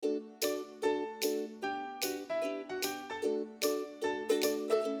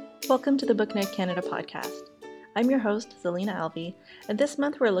Welcome to the BookNet Canada podcast. I'm your host, Zelina Alvey, and this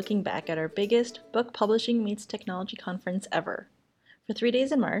month we're looking back at our biggest Book Publishing Meets Technology conference ever. For 3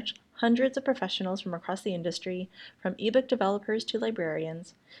 days in March, hundreds of professionals from across the industry, from ebook developers to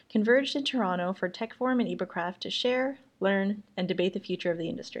librarians, converged in Toronto for TechForum and eBookcraft to share, learn, and debate the future of the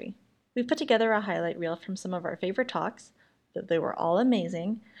industry. We've put together a highlight reel from some of our favorite talks, though they were all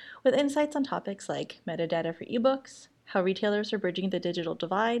amazing, with insights on topics like metadata for ebooks, how retailers are bridging the digital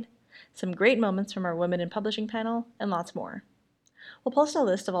divide, some great moments from our Women in Publishing panel, and lots more. We'll post a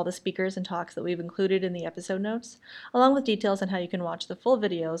list of all the speakers and talks that we've included in the episode notes, along with details on how you can watch the full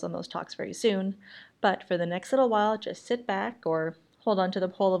videos on those talks very soon. But for the next little while, just sit back or hold on to the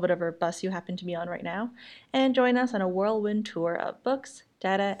pole of whatever bus you happen to be on right now, and join us on a whirlwind tour of books,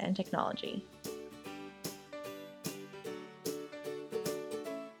 data, and technology.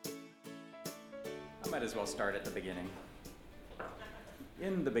 I might as well start at the beginning.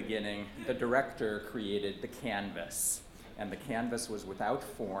 In the beginning, the director created the canvas, and the canvas was without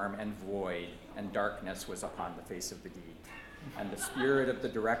form and void, and darkness was upon the face of the deep. And the spirit of the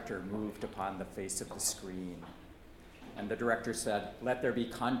director moved upon the face of the screen. And the director said, "Let there be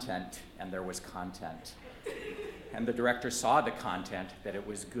content," and there was content. And the director saw the content, that it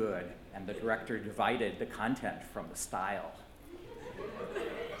was good, and the director divided the content from the style.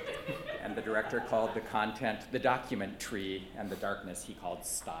 And the director called the content the document tree, and the darkness he called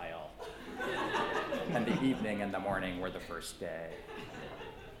style. And the evening and the morning were the first day.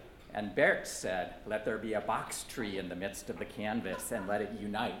 And Bert said, "Let there be a box tree in the midst of the canvas, and let it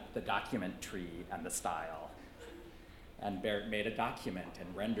unite the document tree and the style." And Bert made a document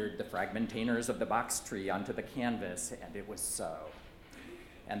and rendered the fragmentainers of the box tree onto the canvas, and it was so.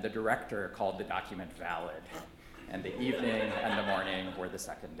 And the director called the document valid. And the evening and the morning were the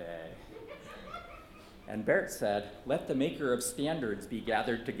second day. And Bert said, "Let the maker of standards be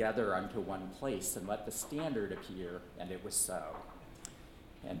gathered together unto one place, and let the standard appear," and it was so.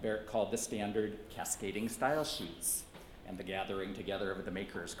 And Bert called the standard cascading style sheets, and the gathering together of the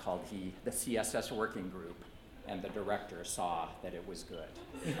makers called he the CSS working group, and the director saw that it was good.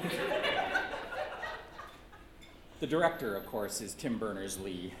 The director, of course, is Tim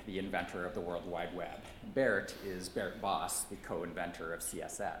Berners-Lee, the inventor of the World Wide Web. Bert is Bert Boss, the co-inventor of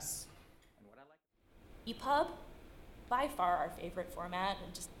CSS. And what I like EPUB, by far our favorite format,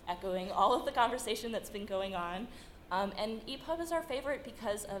 and just echoing all of the conversation that's been going on. And EPUB is our favorite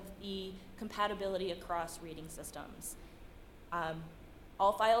because of the compatibility across reading systems.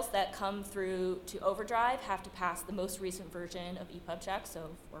 All files that come through to Overdrive have to pass the most recent version of EPUB check, so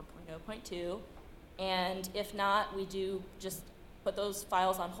 4.0.2. And if not, we do just put those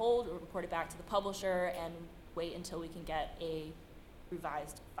files on hold or report it back to the publisher and wait until we can get a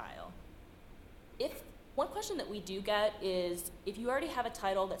revised file. One question that we do get is, if you already have a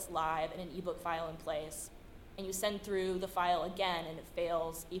title that's live and an ebook file in place, and you send through the file again and it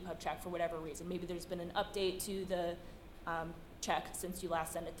fails EPUB check for whatever reason, maybe there's been an update to the check since you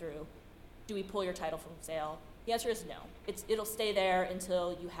last sent it through, do we pull your title from sale? The answer is no. It'll stay there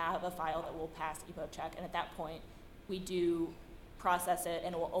until you have a file that will pass EPUB check, and at that point, we do process it,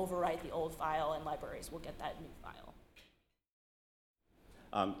 and it will overwrite the old file, and libraries will get that new file.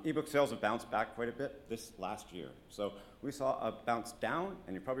 Ebook sales have bounced back quite a bit this last year. So we saw a bounce down,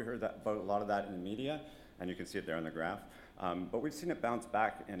 and you probably heard about a lot of that in the media, and you can see it there on the graph. But we've seen it bounce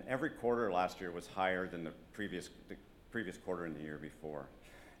back, and every quarter last year was higher than the previous quarter in the year before.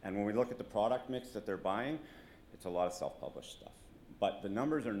 And when we look at the product mix that they're buying, it's a lot of self-published stuff. But the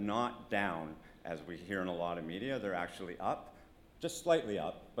numbers are not down, as we hear in a lot of media. They're actually up, just slightly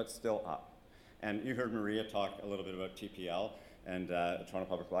up, but still up. And you heard Maria talk a little bit about TPL and Toronto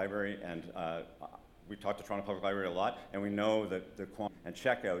Public Library, and we talked to Toronto Public Library a lot, and we know that the quantity and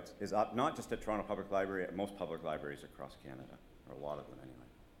checkouts is up, not just at Toronto Public Library, at most public libraries across Canada, or a lot of them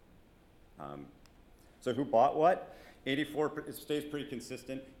anyway. So who bought what? It stays pretty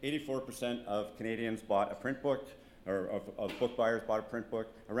consistent. 84% of Canadians bought a print book, or of book buyers bought a print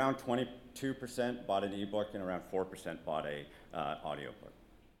book. Around 22% bought an ebook, and around 4% bought a audiobook.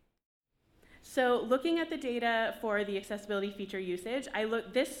 So looking at the data for the accessibility feature usage,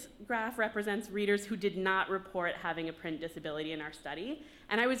 this graph represents readers who did not report having a print disability in our study.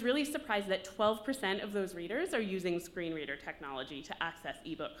 And I was really surprised that 12% of those readers are using screen reader technology to access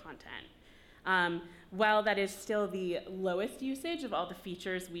ebook content. While that is still the lowest usage of all the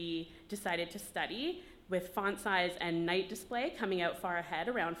features we decided to study, with font size and night display coming out far ahead,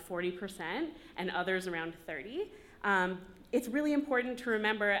 around 40%, and others around 30%, it's really important to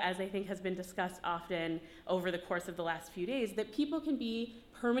remember, as I think has been discussed often over the course of the last few days, that people can be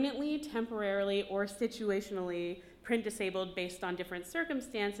permanently, temporarily, or situationally print disabled based on different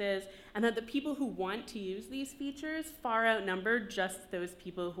circumstances, and that the people who want to use these features far outnumber just those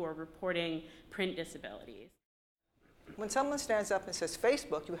people who are reporting print disabilities. When someone stands up and says,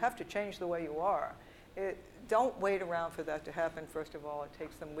 Facebook, you have to change the way you are, don't wait around for that to happen. First of all, it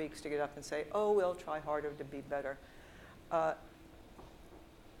takes them weeks to get up and say, oh, we'll try harder to be better.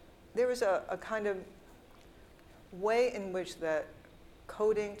 There is a kind of way in which that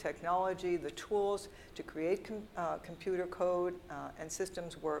coding, technology, the tools to create computer code and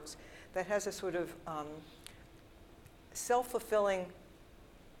systems works that has a sort of self-fulfilling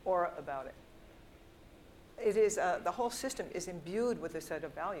aura about it. It is, the whole system is imbued with a set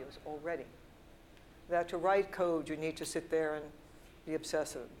of values already. That to write code, you need to sit there and be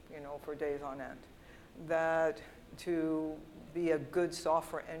obsessive, for days on end. That to be a good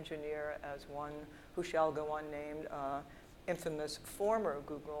software engineer, as one who shall go unnamed, infamous former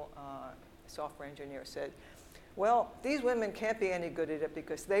Google software engineer said, well, these women can't be any good at it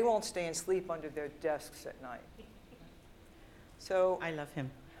because they won't stay and sleep under their desks at night. So I love him.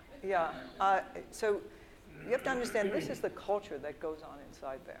 Yeah. So you have to understand this is the culture that goes on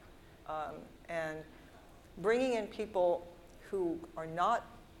inside there. And bringing in people who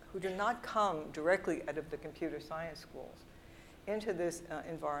do not come directly out of the computer science schools into this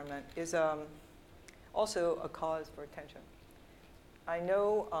environment is also a cause for attention. I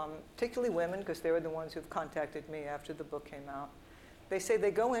know, particularly women, because they were the ones who've contacted me after the book came out, they say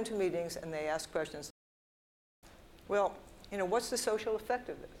they go into meetings and they ask questions. Well, what's the social effect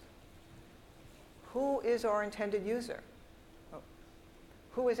of this? Who is our intended user?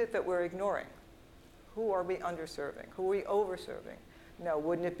 Who is it that we're ignoring? Who are we underserving? Who are we overserving? Now,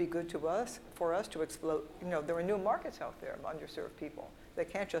 wouldn't it be good for us to explode? There are new markets out there of underserved people. They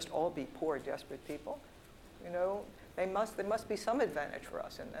can't just all be poor, desperate people. There must be some advantage for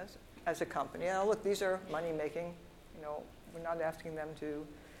us in this as a company. Now, look, these are money-making. We're not asking them to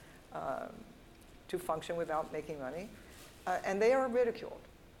function without making money. And they are ridiculed.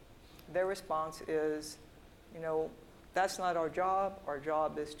 Their response is, that's not our job. Our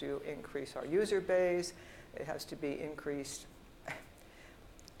job is to increase our user base. It has to be increased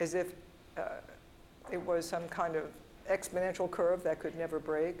as if it was some kind of exponential curve that could never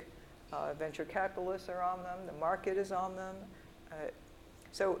break. Venture capitalists are on them. The market is on them.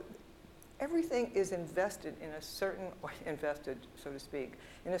 So everything is invested, so to speak,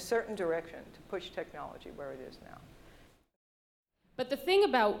 in a certain direction to push technology where it is now. But the thing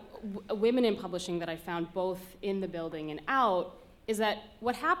about women in publishing that I found both in the building and out is that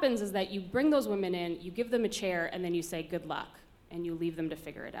what happens is that you bring those women in, you give them a chair, and then you say good luck, and you leave them to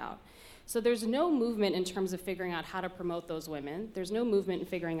figure it out. So there's no movement in terms of figuring out how to promote those women. There's no movement in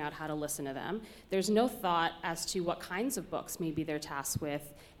figuring out how to listen to them. There's no thought as to what kinds of books maybe they're tasked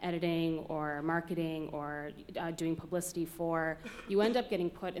with editing or marketing or doing publicity for. You end up getting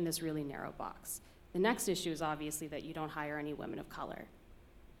put in this really narrow box. The next issue is obviously that you don't hire any women of color.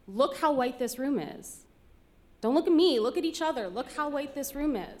 Look how white this room is. Don't look at me, look at each other. Look how white this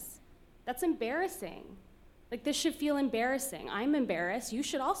room is. That's embarrassing. Like, this should feel embarrassing. I'm embarrassed. We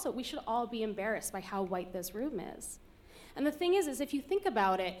should all be embarrassed by how white this room is. And the thing is if you think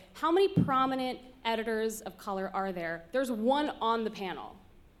about it, how many prominent editors of color are there? There's one on the panel.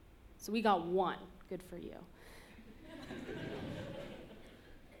 So we got one. Good for you.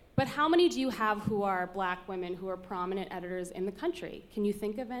 But how many do you have who are black women who are prominent editors in the country? Can you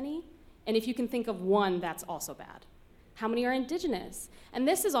think of any? And if you can think of one, that's also bad. How many are indigenous? And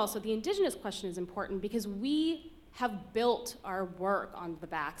this is also, the indigenous question is important because we have built our work on the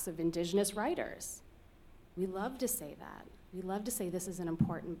backs of indigenous writers. We love to say that. We love to say this is an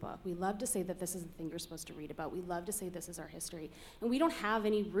important book. We love to say that this is the thing you're supposed to read about. We love to say this is our history. And we don't have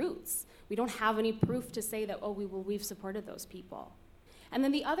any roots. We don't have any proof to say that, we've supported those people. And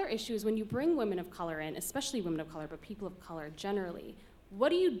then the other issue is when you bring women of color in, especially women of color, but people of color generally, what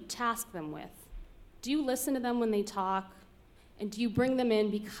do you task them with? Do you listen to them when they talk? And do you bring them in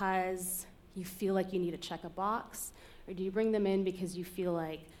because you feel like you need to check a box? Or do you bring them in because you feel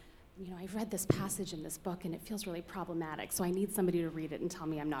like, I've read this passage in this book and it feels really problematic, so I need somebody to read it and tell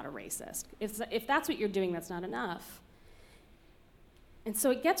me I'm not a racist? If that's what you're doing, that's not enough. And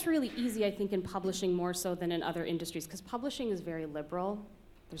so it gets really easy, I think, in publishing more so than in other industries, because publishing is very liberal.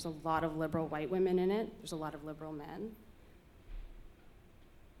 There's a lot of liberal white women in it. There's a lot of liberal men.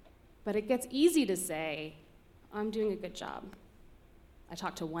 But it gets easy to say, I'm doing a good job. I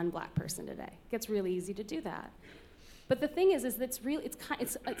talked to one black person today. It gets really easy to do that. But the thing is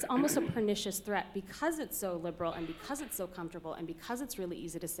it's almost a pernicious threat because it's so liberal and because it's so comfortable and because it's really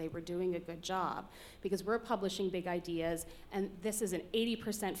easy to say we're doing a good job because we're publishing big ideas and this is an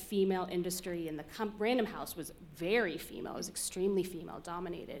 80% female industry and the Random House was very female, it was extremely female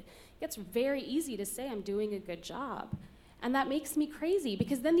dominated. It's very easy to say I'm doing a good job. And that makes me crazy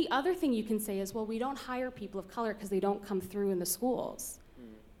because then the other thing you can say is, well, we don't hire people of color because they don't come through in the schools.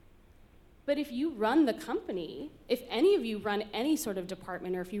 But if you run the company, if any of you run any sort of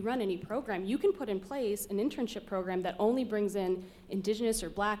department or if you run any program, you can put in place an internship program that only brings in Indigenous or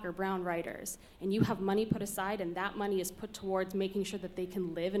Black or brown writers. And you have money put aside and that money is put towards making sure that they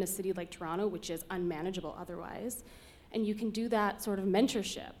can live in a city like Toronto, which is unmanageable otherwise. And you can do that sort of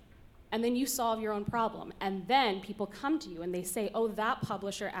mentorship. And then you solve your own problem. And then people come to you and they say, oh, that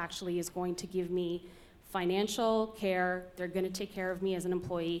publisher actually is going to give me financial care, they're going to take care of me as an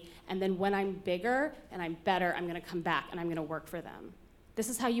employee, and then when I'm bigger and I'm better, I'm going to come back and I'm going to work for them. This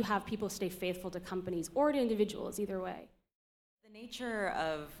is how you have people stay faithful to companies or to individuals, either way. The nature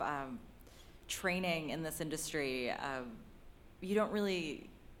of training in this industry, you don't really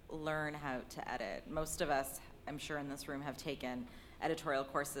learn how to edit. Most of us, I'm sure in this room, have taken editorial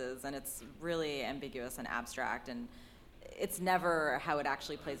courses, and it's really ambiguous and abstract, and it's never how it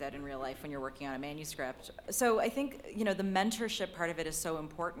actually plays out in real life when you're working on a manuscript. So I think, the mentorship part of it is so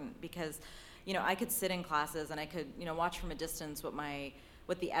important because, I could sit in classes and I could, watch from a distance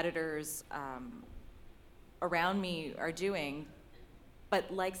what the editors around me are doing.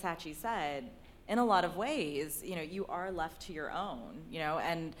 But like Sachi said, in a lot of ways, you are left to your own,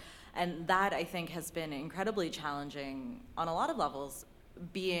 and that I think has been incredibly challenging on a lot of levels,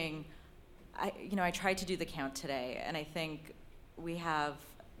 being I tried to do the count today, and I think we have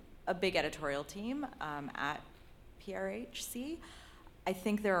a big editorial team at PRHC. I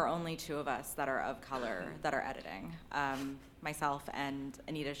think there are only 2 of us that are of color that are editing, myself and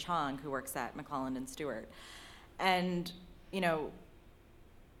Anita Chong, who works at McClelland and Stewart. And,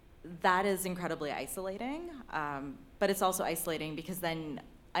 that is incredibly isolating, but it's also isolating because then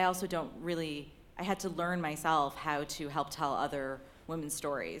I also I had to learn myself how to help tell other women's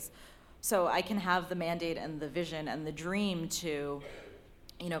stories. So I can have the mandate and the vision and the dream to,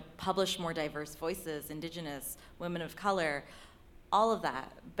 publish more diverse voices, Indigenous, women of color, all of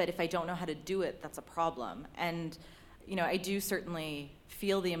that. But if I don't know how to do it, that's a problem. And, I do certainly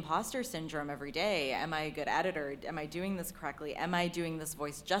feel the imposter syndrome every day. Am I a good editor? Am I doing this correctly? Am I doing this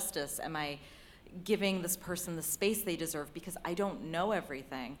voice justice? Am I giving this person the space they deserve? Because I don't know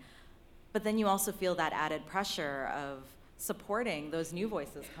everything. But then you also feel that added pressure of supporting those new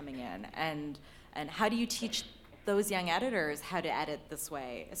voices coming in, and how do you teach those young editors how to edit this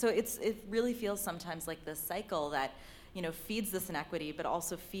way? So it really feels sometimes like this cycle that feeds this inequity, but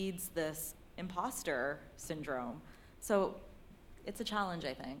also feeds this imposter syndrome. So it's a challenge,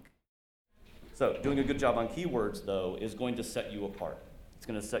 I think. So doing a good job on keywords, though, is going to set you apart. It's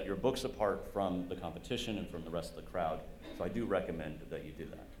going to set your books apart from the competition and from the rest of the crowd. So I do recommend that you do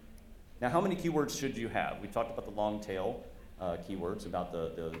that. Now, how many keywords should you have? We talked about the long tail keywords, about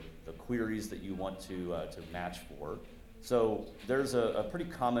the queries that you want to match for. So there's a pretty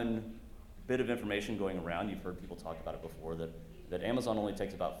common bit of information going around. You've heard people talk about it before, that Amazon only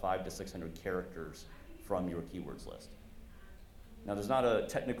takes about 500 to 600 characters from your keywords list. Now, there's not a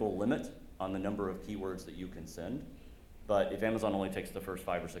technical limit on the number of keywords that you can send, but if Amazon only takes the first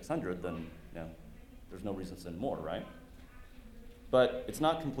 500 or 600, then there's no reason to send more, right? But it's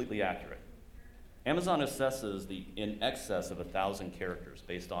not completely accurate. Amazon assesses in excess of 1,000 characters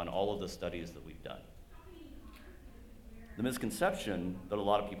based on all of the studies that we've done. The misconception that a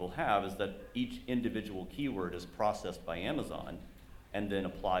lot of people have is that each individual keyword is processed by Amazon and then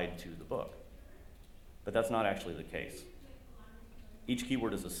applied to the book. But that's not actually the case. Each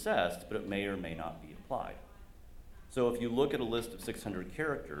keyword is assessed, but it may or may not be applied. So if you look at a list of 600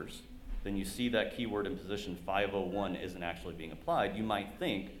 characters, then you see that keyword in position 501 isn't actually being applied, you might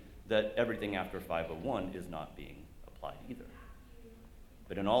think that everything after 501 is not being applied either.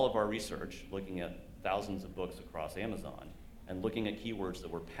 But in all of our research, looking at thousands of books across Amazon, and looking at keywords that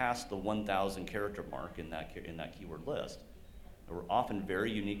were past the 1,000 character mark in that keyword list, there were often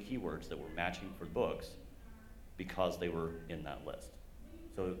very unique keywords that were matching for books because they were in that list.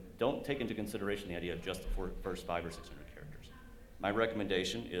 So don't take into consideration the idea of just the first 500 or 600 characters. My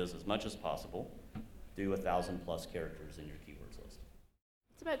recommendation is, as much as possible, do 1,000 plus characters in your keywords list.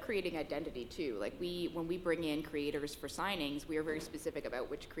 It's about creating identity too. Like when we bring in creators for signings, we are very specific about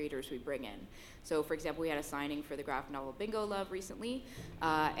which creators we bring in. So for example, we had a signing for the graphic novel Bingo Love recently,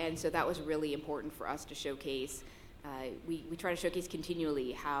 and so that was really important for us to showcase we try to showcase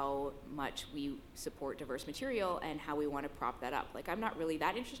continually how much we support diverse material and how we want to prop that up. Like, I'm not really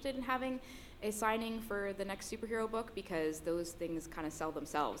that interested in having a signing for the next superhero book because those things kind of sell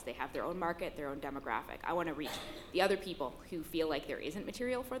themselves. They have their own market, their own demographic. I want to reach the other people who feel like there isn't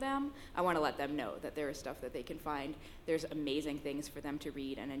material for them. I want to let them know that there is stuff that they can find. There's amazing things for them to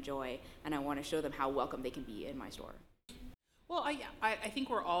read and enjoy, and I want to show them how welcome they can be in my store. Well, I think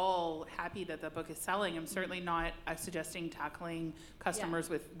we're all happy that the book is selling. I'm certainly not suggesting tackling customers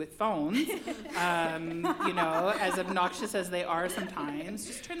with phones, you know, as obnoxious as they are sometimes.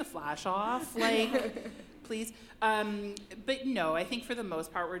 Just turn the flash off, like, please. But no, I think for the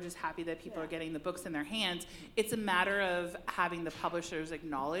most part, we're just happy that people are getting the books in their hands. It's a matter of having the publishers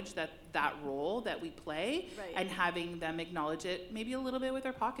acknowledge that role that we play, and having them acknowledge it maybe a little bit with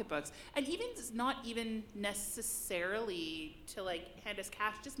their pocketbooks. And even not even necessarily to like hand us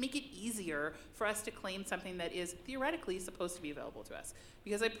cash, just make it easier for us to claim something that is theoretically supposed to be available to us.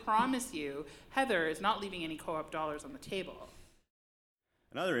 Because I promise you, Heather is not leaving any co-op dollars on the table.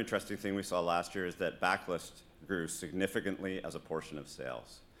 Another interesting thing we saw last year is that backlist grew significantly as a portion of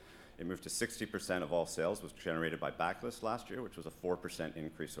sales. It moved to 60% of all sales was generated by backlist last year, which was a 4%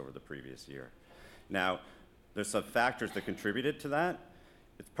 increase over the previous year. Now, there's some factors that contributed to that.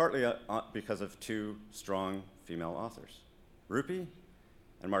 It's partly because of two strong female authors, Rupi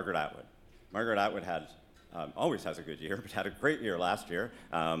and Margaret Atwood. Margaret Atwood had always has a good year, but had a great year last year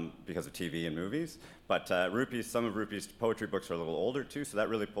because of TV and movies. But some of Rupi's poetry books are a little older too, so that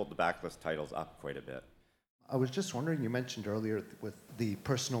really pulled the backlist titles up quite a bit. I was just wondering, you mentioned earlier with the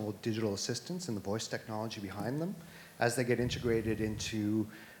personal digital assistants and the voice technology behind them, as they get integrated into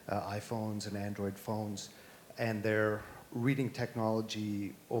iPhones and Android phones, and their reading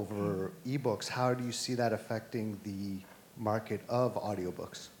technology over ebooks, how do you see that affecting the market of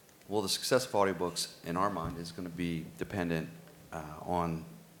audiobooks? Well, the success of audiobooks, in our mind, is going to be dependent on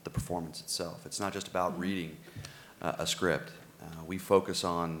the performance itself. It's not just about reading a script. We focus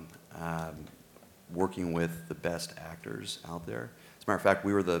on working with the best actors out there. As a matter of fact,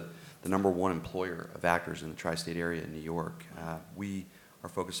 we were the #1 employer of actors in the tri-state area in New York. We are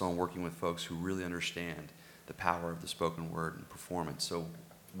focused on working with folks who really understand the power of the spoken word and performance. So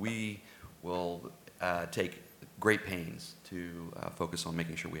we will take great pains to focus on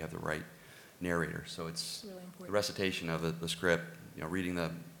making sure we have the right narrator. So it's really the recitation of the script. You know, reading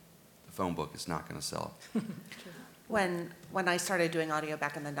the phone book is not going to sell. When I started doing audio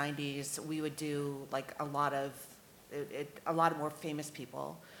back in the 90s, we would do like a lot of more famous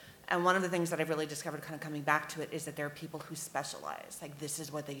people. And one of the things that I've really discovered kind of coming back to it is that there are people who specialize. Like, this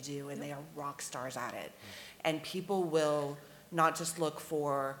is what they do, and they are rock stars at it. And people will not just look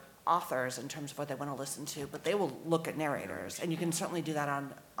for authors in terms of what they want to listen to, but they will look at narrators. And you can certainly do that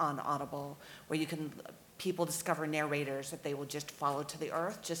on Audible, where people discover narrators that they will just follow to the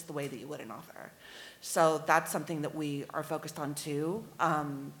earth, just the way that you would an author. So that's something that we are focused on too,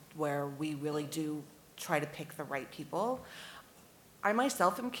 where we really do try to pick the right people. I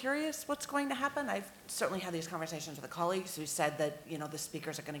myself am curious what's going to happen. I've certainly had these conversations with colleagues who said that, you know, the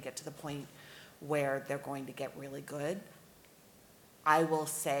speakers are going to get to the point where they're going to get really good. I will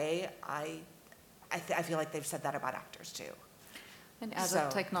say, I feel like they've said that about actors too. And as a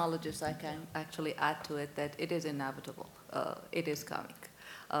technologist, I can actually add to it that it is inevitable. It is coming.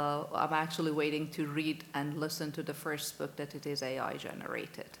 I'm actually waiting to read and listen to the first book that it is AI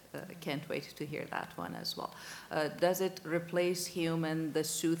generated. Can't wait to hear that one as well. Does it replace the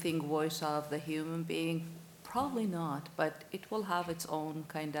soothing voice of the human being? Probably not, but it will have its own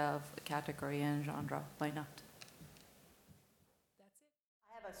kind of category and genre. Why not?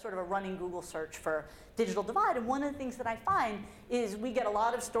 Sort of a running Google search for digital divide, and one of the things that I find is we get a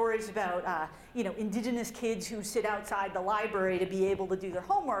lot of stories about indigenous kids who sit outside the library to be able to do their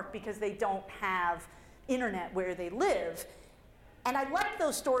homework because they don't have internet where they live. And I like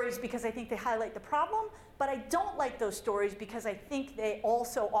those stories because I think they highlight the problem, but I don't like those stories because I think they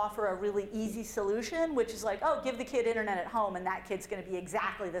also offer a really easy solution, which is like, oh, give the kid internet at home and that kid's going to be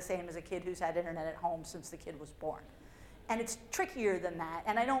exactly the same as a kid who's had internet at home since the kid was born. And it's trickier than that.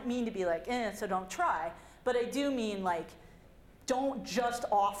 And I don't mean to be like, so don't try. But I do mean like, don't just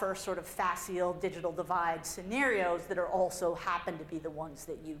offer sort of facile digital divide scenarios that are also happen to be the ones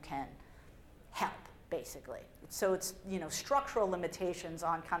that you can help, basically. So it's, structural limitations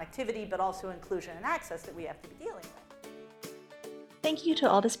on connectivity, but also inclusion and access that we have to be dealing with. Thank you to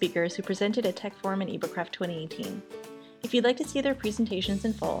all the speakers who presented at Tech Forum and eBookcraft 2018. If you'd like to see their presentations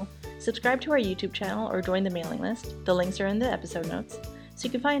in full, subscribe to our YouTube channel or join the mailing list. The links are in the episode notes, so you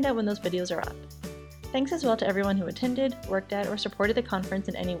can find out when those videos are up. Thanks as well to everyone who attended, worked at, or supported the conference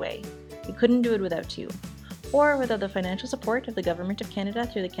in any way. We couldn't do it without you. or without the financial support of the Government of Canada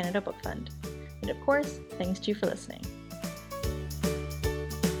through the Canada Book Fund. And of course, thanks to you for listening.